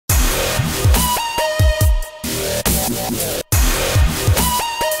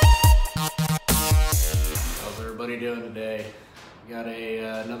are you doing today? Got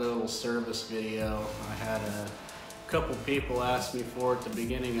another little service video. I had a couple people ask me for it at the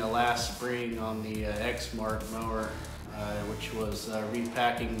beginning of last spring on the Exmark mower, which was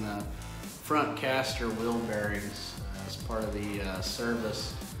repacking the front caster wheel bearings as part of the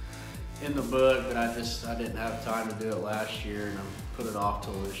service in the book, but I didn't have time to do it last year, and I put it off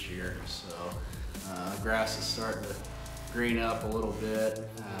till this year. So grass is starting to green up a little bit.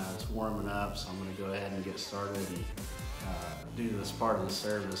 It's warming up, so I'm going to go ahead and get started and do this part of the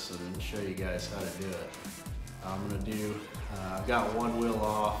service and show you guys how to do it. I'm going to do, I've got one wheel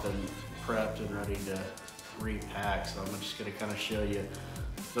off and prepped and ready to repack, so I'm just going to kind of show you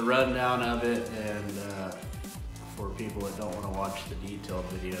the rundown of it, and for people that don't want to watch the detailed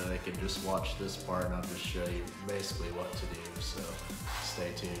video, they can just watch this part and I'll just show you basically what to do, so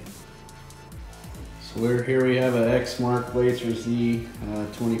stay tuned. So here we have an Exmark Laser Z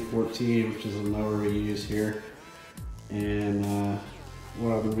 2014, which is a mower we use here. And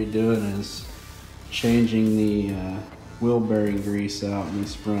what I'm going to be doing is changing the wheel bearing grease out in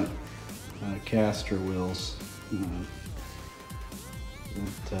these front caster wheels.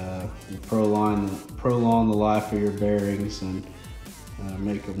 That prolong the life of your bearings and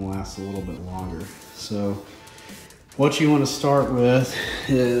make them last a little bit longer. So what you want to start with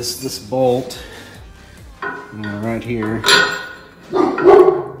is this bolt right here.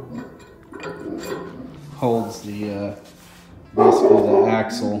 Holds the basically the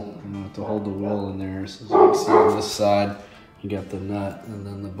axle to hold the wheel in there. So as you can see on this side, you got the nut and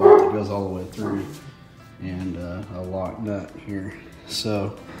then the bolt that goes all the way through, and a lock nut here.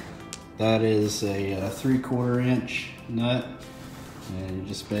 So that is a 3/4 inch nut, and you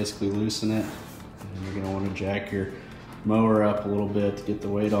just basically loosen it, and you're going to want to jack your mower up a little bit to get the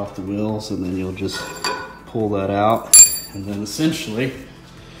weight off the wheels, and then you'll just pull that out, and then essentially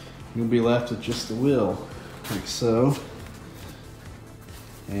you'll be left with just the wheel like so.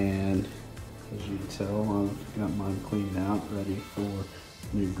 And as you can tell, I've got mine cleaned out, ready for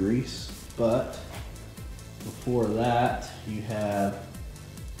new grease. But before that, you have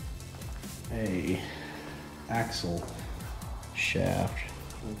a axle shaft.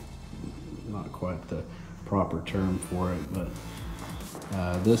 Not quite the proper term for it,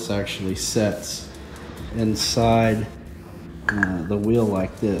 but this actually sets inside the wheel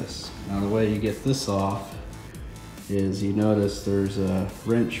like this. Now the way you get this off is, you notice there's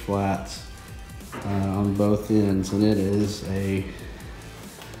wrench flats on both ends, and it is a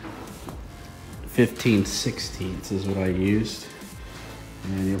 15/16 is what I used.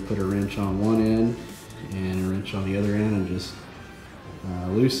 And you'll put a wrench on one end and a wrench on the other end and just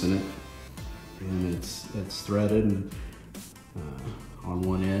loosen it. And it's threaded and, on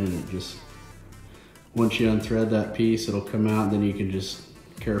one end, and it just, once you unthread that piece, it'll come out, and then you can just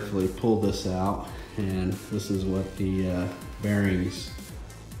carefully pull this out, and this is what the bearings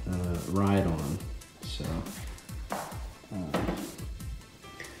ride on. So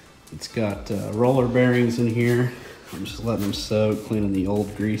it's got roller bearings in here. I'm just letting them soak, cleaning the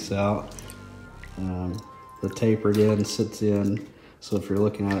old grease out. The tapered end sits in, so if you're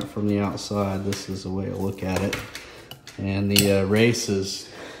looking at it from the outside, this is a way to look at it. And the races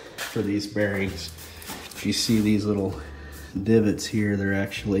for these bearings, if you see these little divots here, they're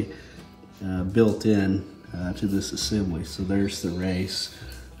actually built in to this assembly. So there's the race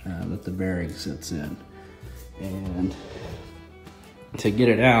that the bearing sits in. And to get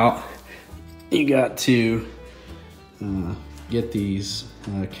it out, you got to get these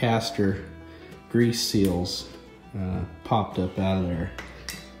caster grease seals popped up out of there.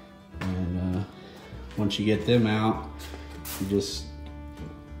 And once you get them out, you just,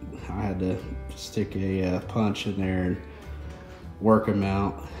 I had to stick a punch in there and work them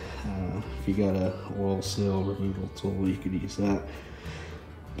out. If you got a oil seal removal tool, you could use that.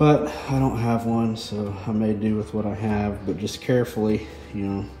 But I don't have one, so I may do with what I have, but just carefully, you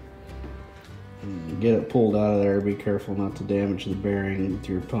know, get it pulled out of there. Be careful not to damage the bearing with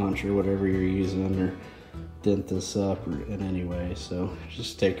your punch or whatever you're using, or dent this up in any way. So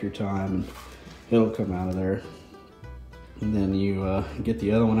just take your time and it'll come out of there. And then you get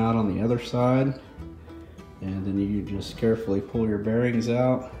the other one out on the other side, and then you just carefully pull your bearings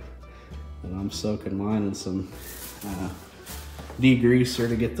out. And I'm soaking mine in some degreaser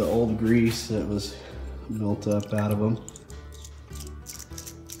to get the old grease that was built up out of them.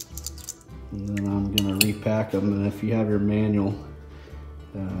 And then I'm gonna repack them, and if you have your manual,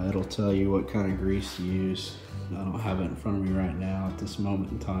 it'll tell you what kind of grease to use. I don't have it in front of me right now at this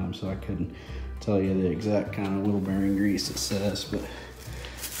moment in time, so I couldn't tell you the exact kind of wheel bearing grease it says, but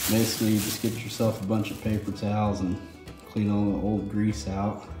basically you just get yourself a bunch of paper towels and clean all the old grease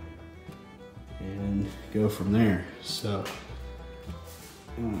out. and go from there. So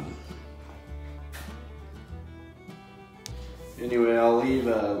anyway, I'll leave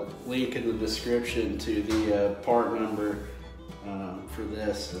a link in the description to the part number for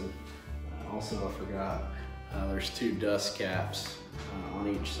this. And also I forgot, there's 2 dust caps on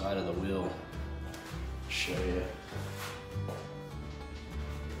each side of the wheel. I'll show you.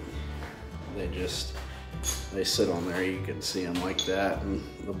 They sit on there, you can see them like that, and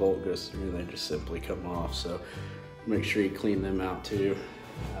the bolt goes through and they just simply come off. So make sure you clean them out too.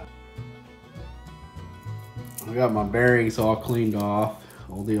 I got my bearings all cleaned off,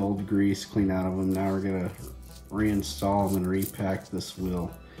 all the old grease cleaned out of them. Now we're gonna reinstall them and repack this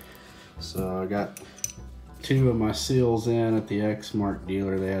wheel. So I got 2 of my seals in at the Exmark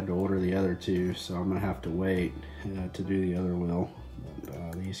dealer. They had to order the other 2, so I'm gonna have to wait to do the other wheel.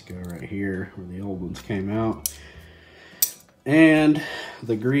 These go right here where the old ones came out. And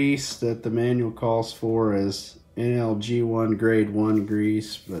the grease that the manual calls for is NLG1 grade 1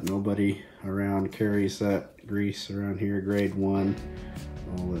 grease, but nobody around carries that grease around here, grade 1.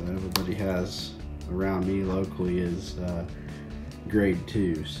 All that everybody has around me locally is grade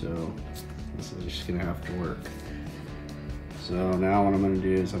 2, so this is just gonna have to work. So now what I'm gonna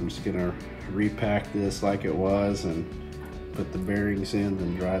do is I'm just gonna repack this like it was and put the bearings in,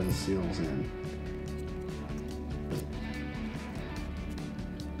 then drive the seals in.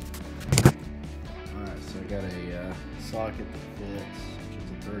 Alright, so I got a socket that fits, which is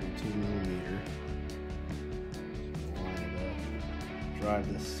a 32mm. Line it up, drive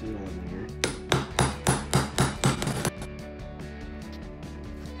this seal in here.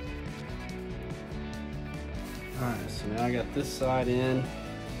 Alright, so now I got this side in,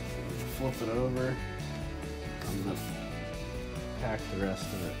 flip it over. I'm gonna pack the rest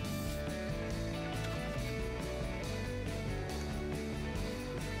of it.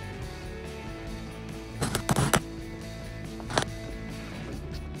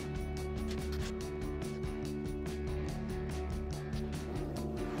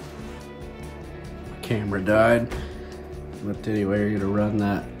 My camera died, but anyway, you're gonna run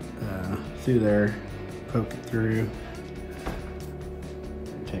that through there, poke it through,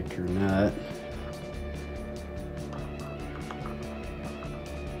 take your nut.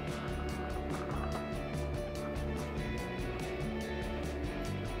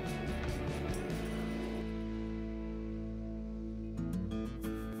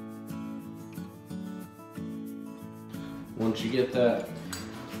 Once you get that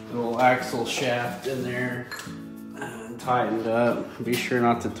little axle shaft in there and tightened up, be sure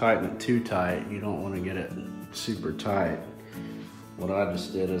not to tighten it too tight. You don't want to get it super tight. What I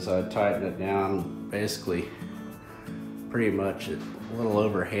just did is I tightened it down basically pretty much a little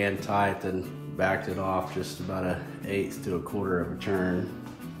over hand tight, then backed it off just about 1/8 to 1/4 of a turn.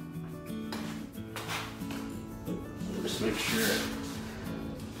 Just make sure it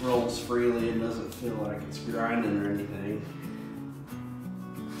rolls freely and doesn't feel like it's grinding or anything.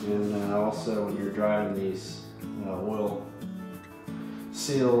 And also when you're driving these oil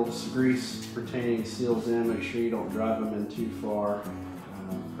seals, grease retaining seals in, make sure you don't drive them in too far.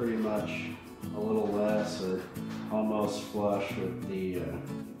 Pretty much a little less or almost flush with the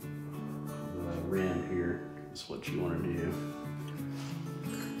rim here is what you want to do.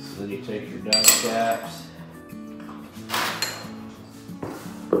 So then you take your dust caps,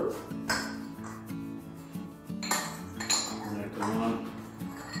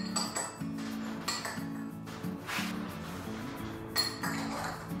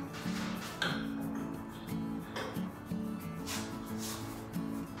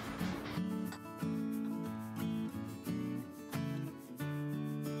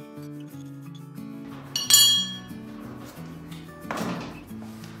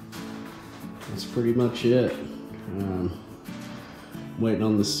 that's pretty much it. Waiting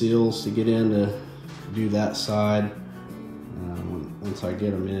on the seals to get in to do that side. Once I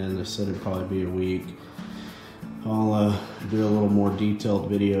get them in, they said it'd probably be a week. I'll do a little more detailed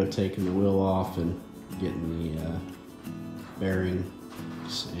video taking the wheel off and getting the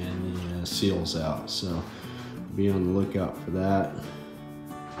bearings and the seals out. So be on the lookout for that.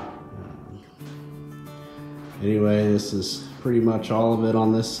 Anyway, this is pretty much all of it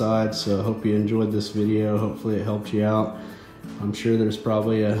on this side, so I hope you enjoyed this video. Hopefully it helped you out. I'm sure there's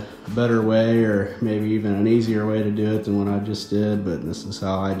probably a better way or maybe even an easier way to do it than what I just did, but this is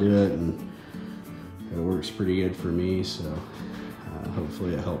how I do it and it works pretty good for me, so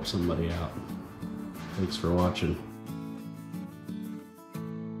hopefully it helps somebody out. Thanks for watching.